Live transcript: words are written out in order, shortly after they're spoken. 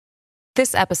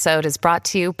This episode is brought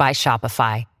to you by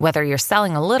Shopify. Whether you're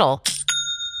selling a little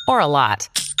or a lot,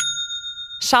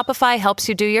 Shopify helps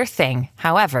you do your thing,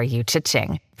 however you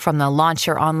cha-ching. From the launch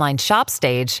your online shop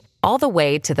stage, all the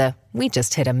way to the we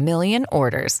just hit 1 million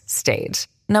orders stage.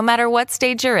 No matter what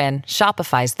stage you're in,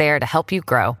 Shopify's there to help you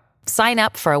grow. Sign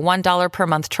up for a $1 per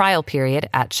month trial period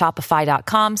at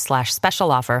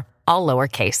shopify.com/special offer, all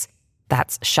lowercase.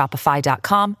 That's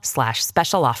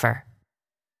shopify.com/special offer.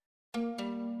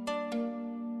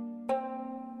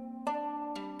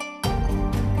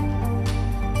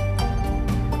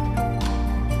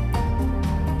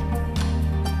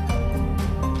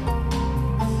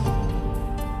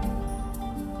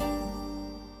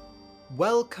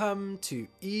 Welcome to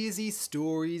Easy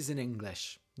Stories in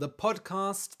English, the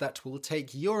podcast that will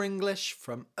take your English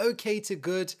from okay to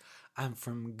good and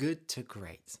from good to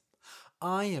great.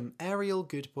 I am Ariel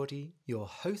Goodbody, your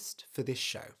host for this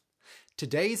show.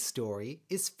 Today's story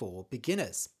is for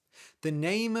beginners. The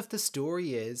name of the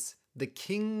story is The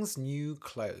King's New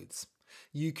Clothes.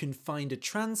 You can find a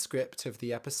transcript of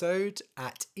the episode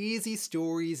at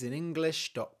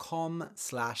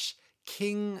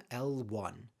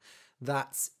easystoriesinenglish.com/KingL1.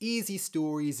 That's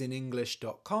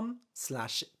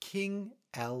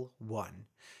easystoriesinenglish.com/KingL1.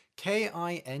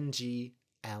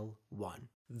 KINGL1.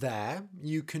 There,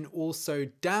 you can also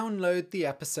download the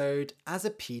episode as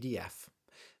a PDF.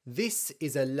 This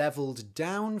is a leveled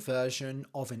down version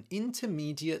of an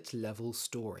intermediate level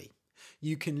story.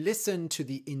 You can listen to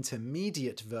the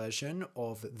intermediate version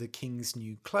of The King's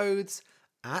New Clothes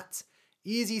at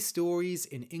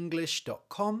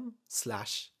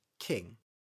easystoriesinenglish.com/king.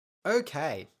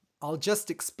 Okay, I'll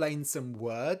just explain some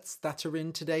words that are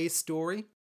in today's story.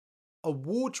 A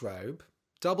wardrobe,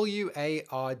 WARDROBE,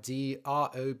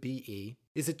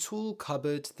 is a tool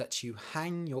cupboard that you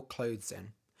hang your clothes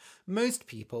in. Most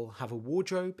people have a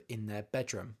wardrobe in their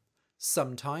bedroom.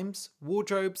 Sometimes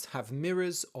wardrobes have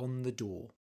mirrors on the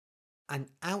door. An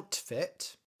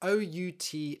outfit,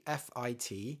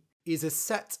 OUTFIT, is a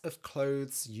set of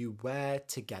clothes you wear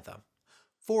together.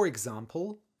 For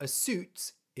example, a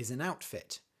suit is an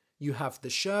outfit. You have the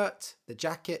shirt, the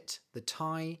jacket, the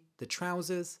tie, the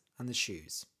trousers, and the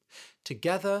shoes.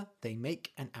 Together, they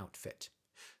make an outfit.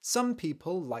 Some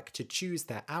people like to choose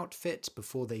their outfit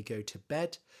before they go to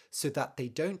bed so that they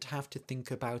don't have to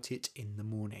think about it in the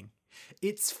morning.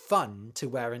 It's fun to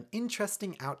wear an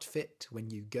interesting outfit when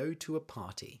you go to a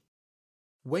party.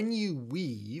 When you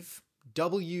weave,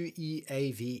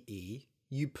 WEAVE,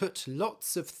 you put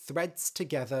lots of threads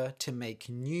together to make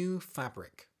new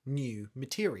fabric, new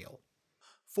material.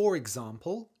 For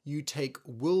example, you take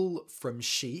wool from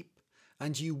sheep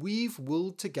and you weave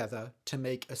wool together to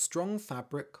make a strong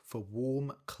fabric for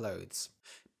warm clothes.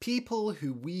 People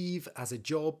who weave as a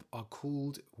job are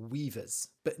called weavers,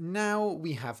 but now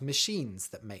we have machines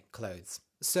that make clothes,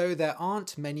 so there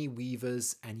aren't many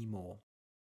weavers anymore.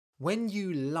 When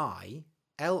you lie,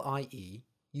 LIE,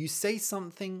 you say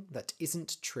something that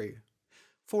isn't true.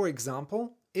 For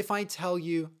example, if I tell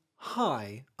you,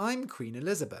 "Hi, I'm Queen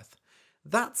Elizabeth,"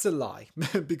 that's a lie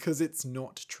because it's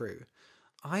not true.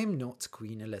 I'm not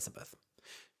Queen Elizabeth.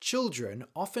 Children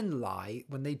often lie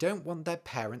when they don't want their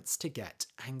parents to get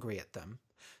angry at them.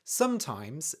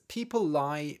 Sometimes people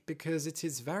lie because it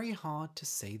is very hard to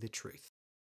say the truth.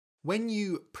 When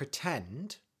you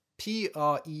pretend,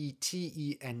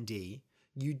 PRETEND,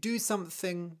 you do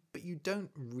something, but you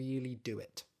don't really do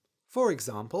it. For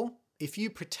example, if you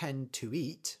pretend to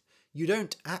eat, you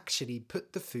don't actually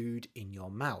put the food in your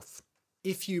mouth.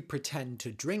 If you pretend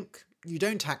to drink, you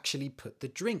don't actually put the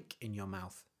drink in your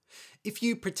mouth. If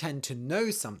you pretend to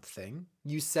know something,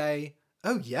 you say,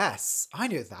 "Oh yes, I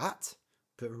know that,"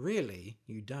 but really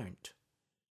you don't.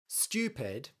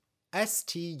 Stupid,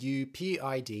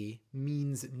 STUPID,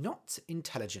 means not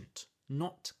intelligent,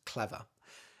 not clever.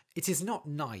 It is not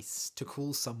nice to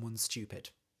call someone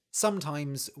stupid.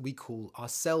 Sometimes we call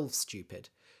ourselves stupid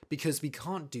because we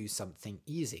can't do something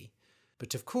easy.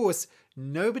 But of course,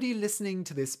 nobody listening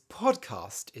to this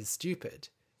podcast is stupid.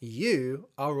 You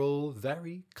are all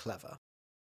very clever.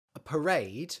 A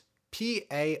parade,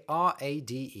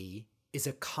 PARADE, is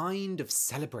a kind of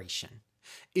celebration.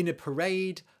 In a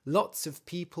parade, lots of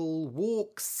people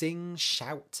walk, sing,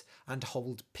 shout, and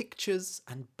hold pictures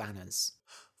and banners.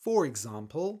 For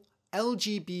example,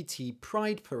 LGBT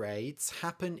pride parades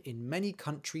happen in many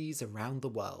countries around the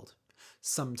world.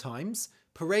 Sometimes,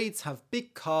 parades have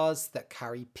big cars that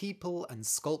carry people and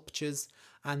sculptures,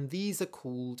 and these are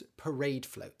called parade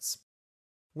floats.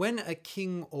 When a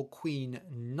king or queen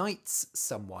knights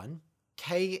someone,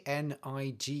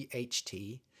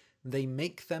 KNIGHT, they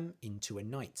make them into a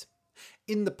knight.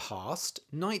 In the past,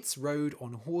 knights rode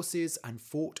on horses and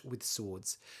fought with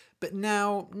swords, but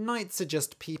now knights are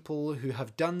just people who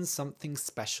have done something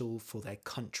special for their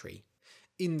country.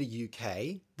 In the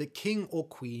UK, the king or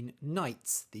queen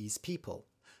knights these people.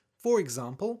 For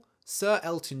example, Sir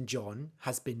Elton John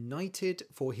has been knighted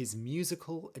for his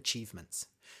musical achievements.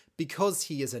 Because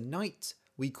he is a knight,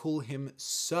 we call him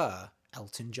Sir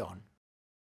Elton John.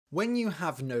 When you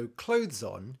have no clothes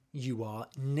on, you are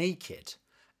naked.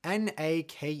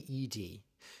 Naked.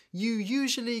 You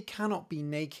usually cannot be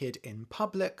naked in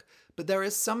public, but there are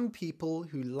some people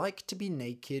who like to be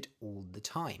naked all the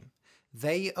time.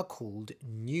 They are called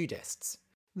nudists.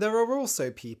 There are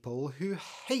also people who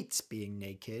hate being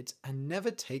naked and never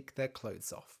take their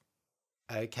clothes off.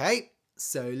 Okay,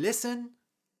 so listen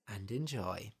and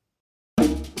enjoy.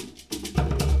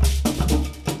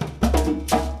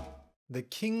 The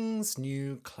King's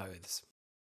New Clothes.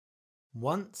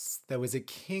 Once there was a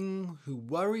king who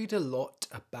worried a lot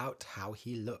about how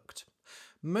he looked.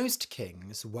 Most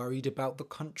kings worried about the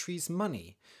country's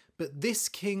money, but this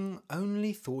king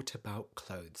only thought about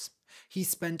clothes. He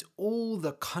spent all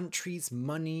the country's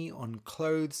money on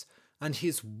clothes, and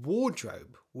his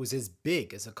wardrobe was as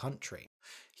big as a country.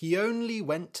 He only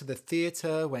went to the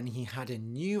theatre when he had a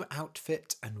new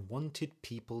outfit and wanted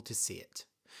people to see it.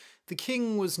 The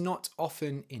king was not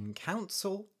often in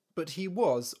council, but he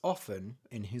was often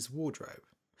in his wardrobe.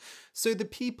 So the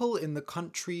people in the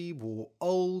country wore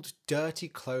old, dirty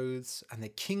clothes, and the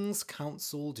king's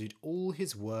council did all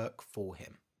his work for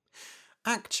him.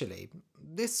 Actually,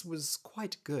 this was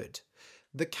quite good.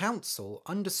 The council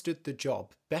understood the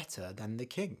job better than the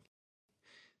king.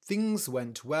 Things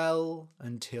went well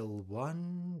until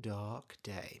one dark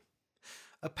day.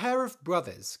 A pair of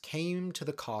brothers came to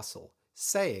the castle,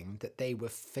 saying that they were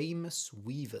famous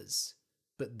weavers,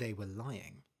 but they were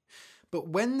lying. But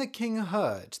when the king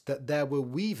heard that there were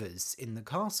weavers in the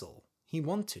castle, he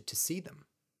wanted to see them.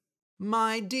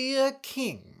 "My dear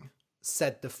king,"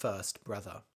 said the first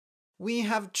brother, "we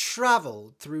have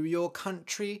travelled through your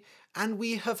country and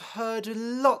we have heard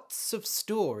lots of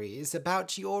stories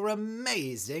about your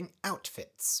amazing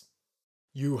outfits."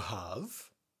 "You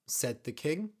have?" said the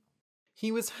king.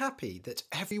 He was happy that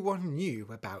everyone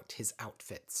knew about his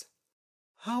outfits.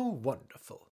 "How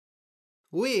wonderful."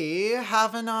 "We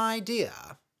have an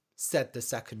idea," said the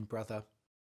second brother.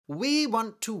 "We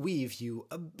want to weave you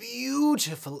a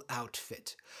beautiful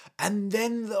outfit, and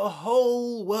then the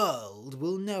whole world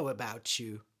will know about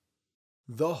you."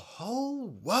 "The whole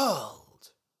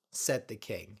world?" said the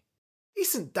king.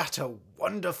 "Isn't that a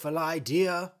wonderful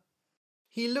idea?"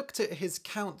 He looked at his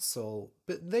council,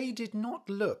 but they did not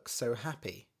look so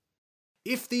happy.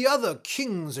 "If the other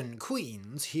kings and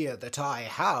queens hear that I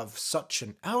have such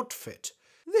an outfit,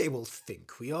 they will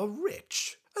think we are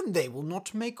rich, and they will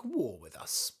not make war with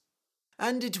us."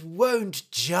 "And it won't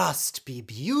just be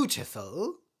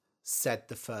beautiful," said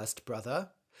the first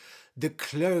brother. "The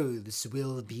clothes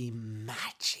will be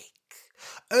magic.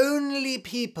 Only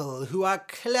people who are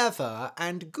clever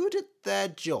and good at their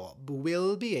job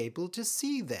will be able to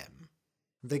see them."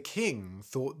 The king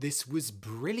thought this was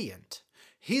brilliant.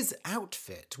 His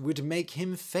outfit would make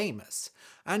him famous,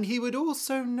 and he would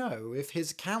also know if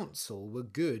his council were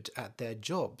good at their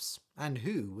jobs and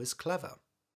who was clever.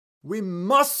 "We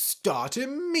must start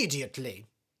immediately,"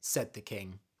 said the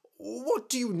king. "What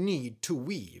do you need to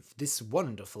weave this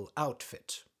wonderful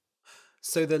outfit?"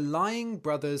 So the lying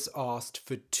brothers asked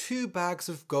for 2 bags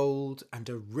of gold and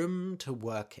a room to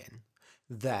work in.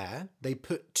 There they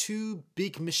put 2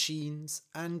 big machines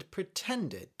and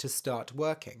pretended to start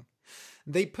working.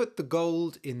 They put the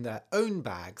gold in their own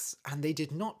bags, and they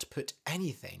did not put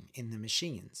anything in the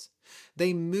machines.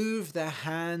 They moved their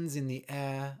hands in the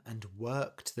air and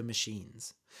worked the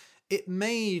machines. It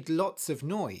made lots of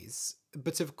noise,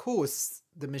 but of course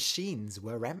the machines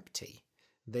were empty.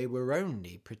 They were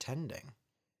only pretending.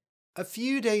 A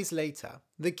few days later,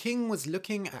 the king was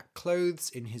looking at clothes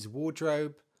in his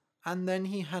wardrobe, and then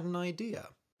he had an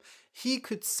idea. He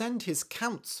could send his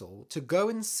council to go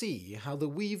and see how the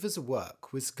weaver's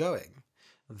work was going.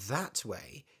 That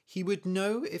way, he would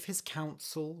know if his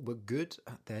council were good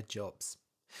at their jobs.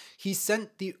 He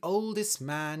sent the oldest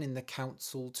man in the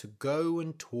council to go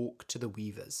and talk to the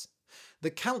weavers.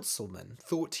 The councilman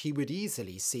thought he would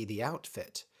easily see the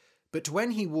outfit, but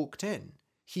when he walked in,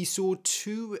 he saw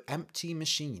 2 empty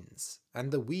machines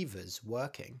and the weavers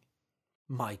working.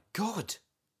 "My God,"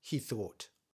 he thought.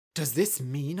 "Does this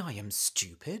mean I am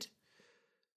stupid?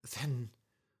 Then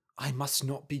I must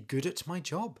not be good at my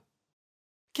job."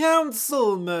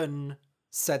 "Councilman,"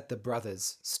 said the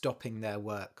brothers, stopping their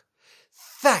work,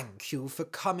 "thank you for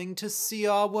coming to see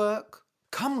our work.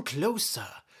 Come closer,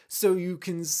 so you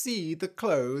can see the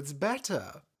clothes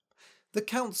better. The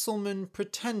councilman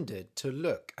pretended to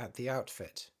look at the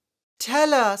outfit.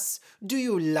 Tell us, do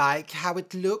you like how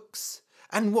it looks?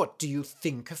 And what do you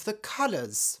think of the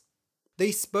colours?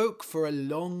 They spoke for a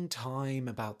long time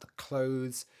about the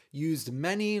clothes, used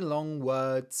many long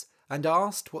words, and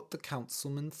asked what the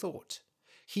councilman thought.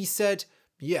 He said,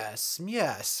 yes,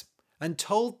 yes, and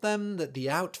told them that the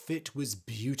outfit was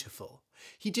beautiful.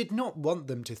 He did not want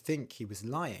them to think he was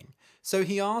lying, so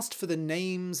he asked for the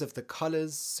names of the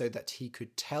colours so that he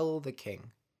could tell the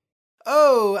king.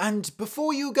 Oh, and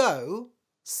before you go,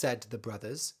 said the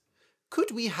brothers, could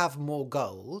we have more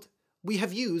gold? We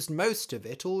have used most of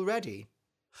it already.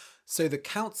 So the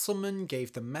councilman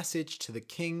gave the message to the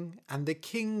king, and the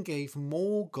king gave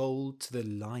more gold to the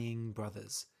lying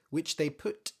brothers, which they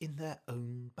put in their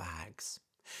own bags.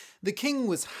 The king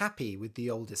was happy with the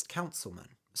oldest councilman,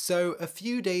 so a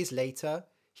few days later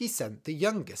he sent the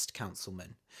youngest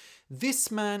councilman.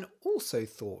 This man also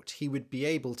thought he would be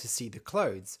able to see the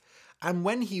clothes, and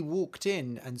when he walked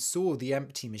in and saw the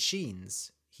empty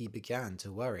machines, he began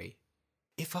to worry.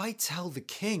 If I tell the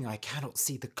king I cannot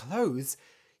see the clothes,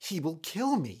 he will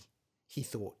kill me, he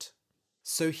thought.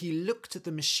 So he looked at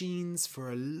the machines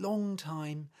for a long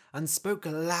time and spoke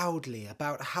loudly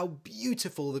about how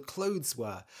beautiful the clothes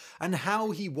were and how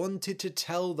he wanted to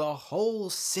tell the whole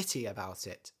city about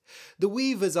it. The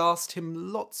weavers asked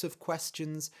him lots of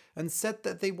questions and said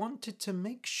that they wanted to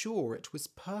make sure it was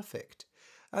perfect,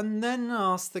 and then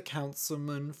asked the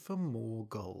councilman for more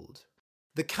gold.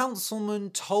 The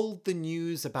councilman told the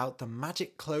news about the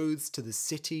magic clothes to the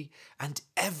city, and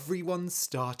everyone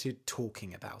started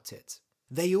talking about it.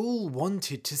 They all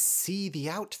wanted to see the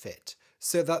outfit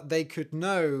so that they could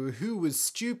know who was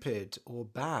stupid or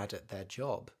bad at their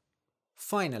job.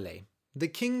 Finally, the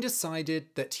king decided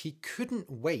that he couldn't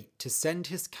wait to send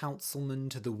his councilman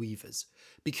to the weavers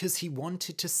because he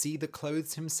wanted to see the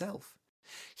clothes himself.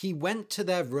 He went to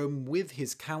their room with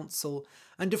his council,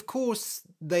 and of course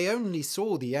they only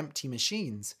saw the empty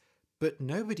machines, but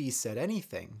nobody said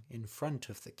anything in front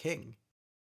of the king.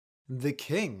 The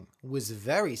king was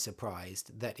very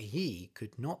surprised that he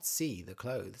could not see the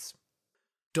clothes.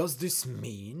 Does this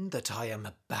mean that I am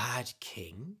a bad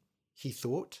king? He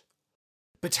thought.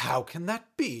 But how can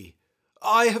that be?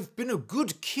 I have been a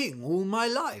good king all my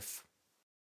life.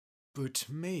 But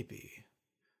maybe.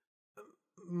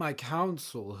 My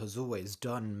council has always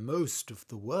done most of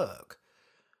the work.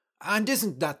 And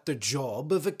isn't that the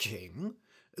job of a king?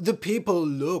 The people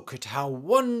look at how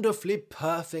wonderfully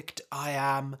perfect I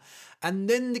am, and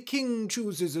then the king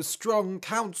chooses a strong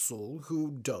council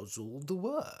who does all the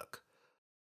work.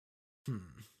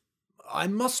 I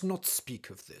must not speak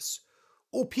of this,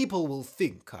 or people will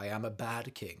think I am a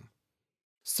bad king.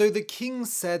 So the king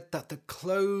said that the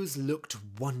clothes looked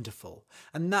wonderful,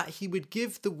 and that he would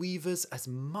give the weavers as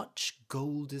much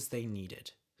gold as they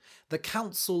needed. The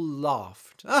council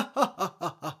laughed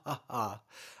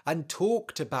and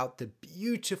talked about the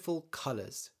beautiful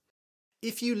colours.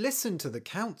 If you listened to the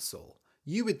council,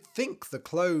 you would think the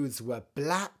clothes were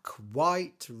black,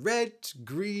 white, red,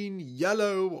 green,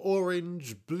 yellow,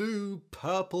 orange, blue,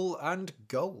 purple, and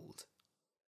gold.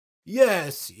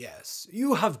 Yes, yes,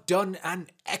 you have done an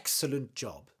excellent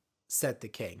job, said the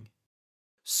king.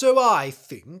 So I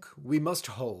think we must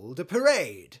hold a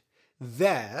parade.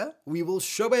 There we will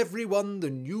show everyone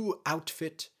the new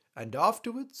outfit, and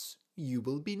afterwards you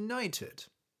will be knighted.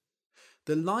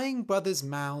 The lying brothers'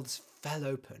 mouths fell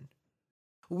open.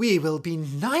 We will be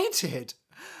knighted!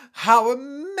 How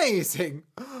amazing!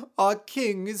 Our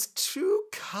king is too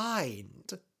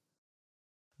kind.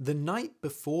 The night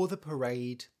before the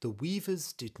parade, the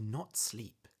weavers did not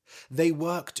sleep. They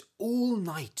worked all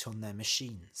night on their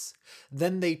machines.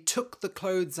 Then they took the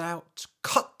clothes out,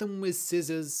 cut them with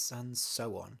scissors, and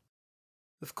so on.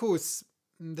 Of course,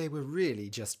 they were really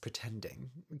just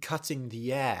pretending, cutting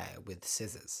the air with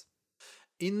scissors.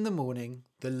 In the morning,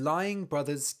 the lying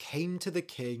brothers came to the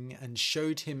king and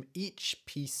showed him each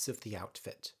piece of the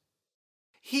outfit.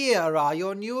 Here are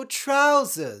your new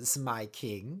trousers, my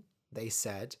king, they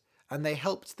said, and they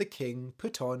helped the king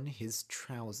put on his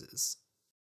trousers.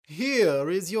 Here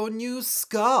is your new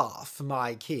scarf,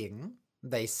 my king,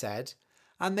 they said,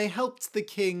 and they helped the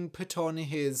king put on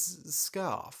his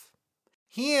scarf.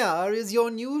 Here is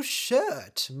your new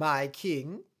shirt, my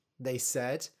king, they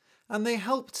said, and they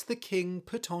helped the king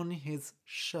put on his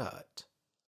shirt.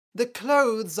 The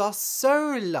clothes are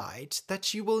so light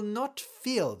that you will not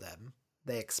feel them,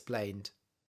 they explained.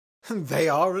 They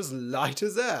are as light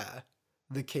as air,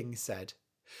 the king said.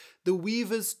 The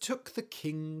weavers took the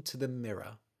king to the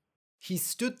mirror. He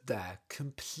stood there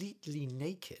completely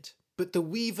naked, but the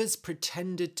weavers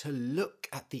pretended to look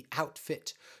at the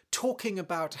outfit, talking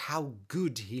about how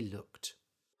good he looked.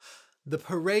 The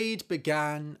parade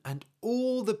began, and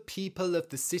all the people of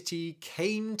the city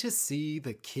came to see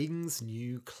the king's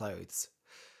new clothes.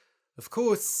 Of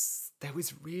course, there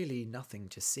was really nothing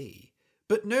to see,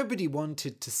 but nobody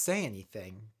wanted to say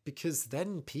anything, because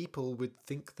then people would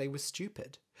think they were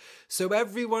stupid. So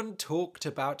everyone talked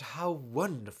about how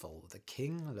wonderful the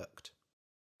king looked.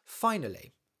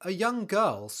 Finally, a young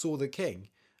girl saw the king,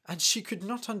 and she could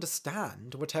not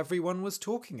understand what everyone was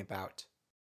talking about.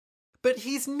 "But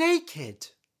he's naked,"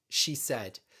 she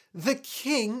said. "The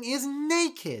king is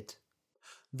naked."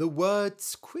 The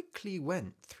words quickly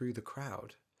went through the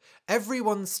crowd.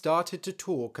 Everyone started to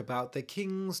talk about the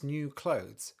king's new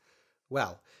clothes.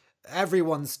 Well,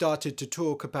 everyone started to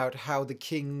talk about how the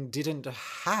king didn't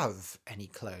have any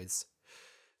clothes.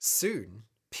 Soon,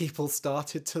 people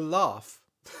started to laugh.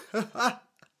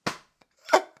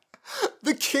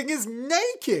 The king is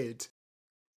naked!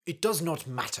 It does not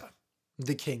matter,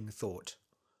 the king thought.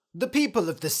 The people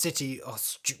of the city are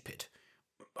stupid.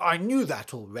 I knew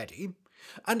that already,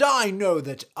 and I know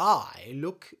that I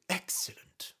look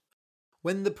excellent.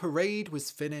 When the parade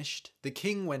was finished, the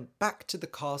king went back to the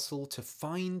castle to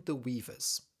find the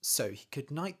weavers, so he could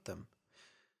knight them.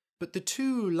 But the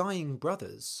two lying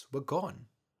brothers were gone.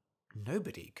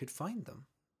 Nobody could find them.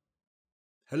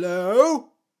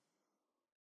 "Hello?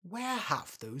 Where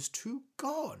have those two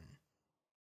gone?"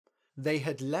 They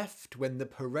had left when the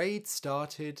parade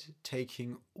started,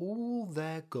 taking all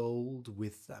their gold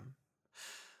with them.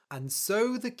 And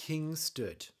so the king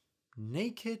stood,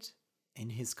 naked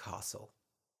in his castle.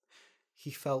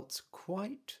 He felt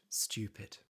quite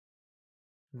stupid.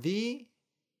 The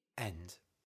end.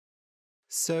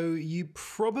 So you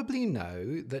probably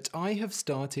know that I have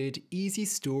started Easy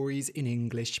Stories in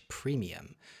English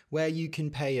Premium, where you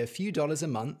can pay a few dollars a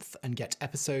month and get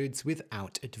episodes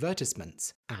without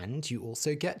advertisements, and you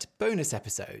also get bonus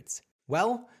episodes.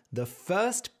 Well, the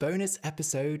first bonus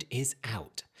episode is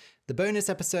out. The bonus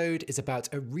episode is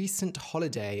about a recent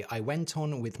holiday I went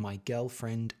on with my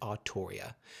girlfriend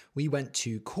Artoria. We went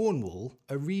to Cornwall,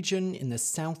 a region in the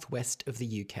southwest of the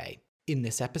UK. In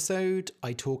this episode,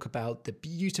 I talk about the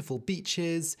beautiful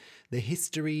beaches, the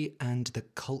history, and the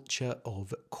culture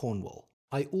of Cornwall.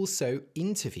 I also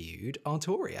interviewed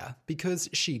Artoria because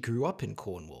she grew up in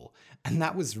Cornwall, and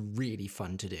that was really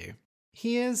fun to do.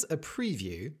 Here's a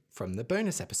preview from the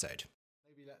bonus episode.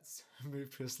 Maybe let's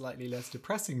move to a slightly less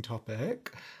depressing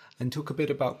topic and talk a bit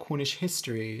about Cornish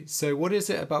history. So what is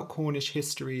it about Cornish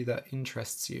history that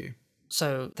interests you?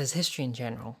 So there's history in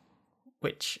general,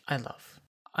 which I love.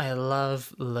 I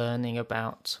love learning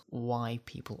about why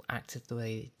people acted the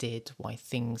way they did, why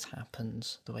things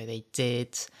happened the way they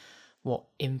did, what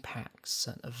impacts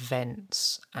and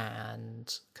events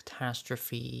and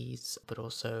catastrophes, but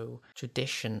also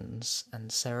traditions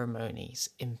and ceremonies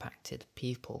impacted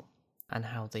people and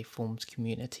how they formed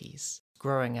communities.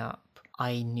 Growing up,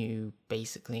 I knew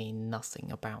basically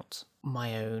nothing about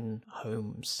my own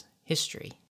home's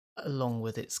history, along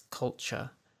with its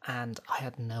culture. And I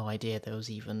had no idea there was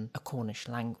even a Cornish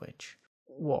language.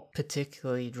 What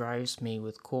particularly drives me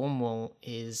with Cornwall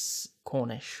is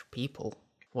Cornish people,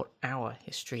 what our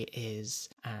history is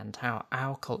and how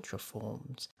our culture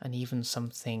formed, and even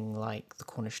something like the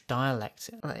Cornish dialect.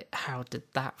 Like, how did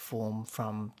that form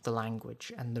from the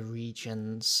language and the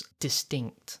region's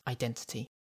distinct identity?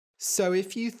 So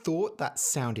if you thought that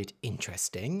sounded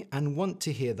interesting and want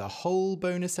to hear the whole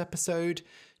bonus episode,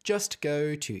 just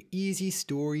go to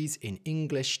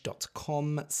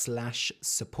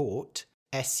easystoriesinenglish.com/support,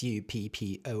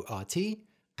 SUPPORT,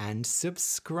 and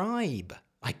subscribe.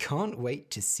 I can't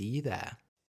wait to see you there.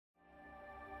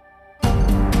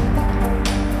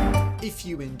 If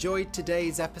you enjoyed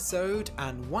today's episode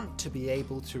and want to be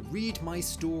able to read my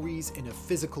stories in a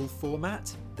physical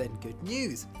format, then good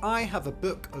news. I have a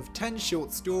book of 10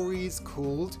 short stories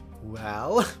called,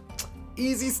 well,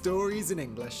 Easy Stories in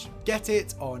English. Get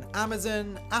it on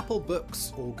Amazon, Apple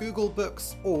Books or Google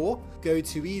Books, or go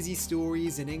to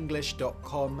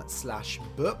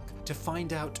easystoriesinenglish.com/book to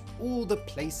find out all the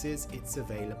places it's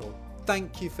available.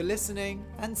 Thank you for listening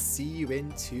and see you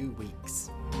in 2 weeks.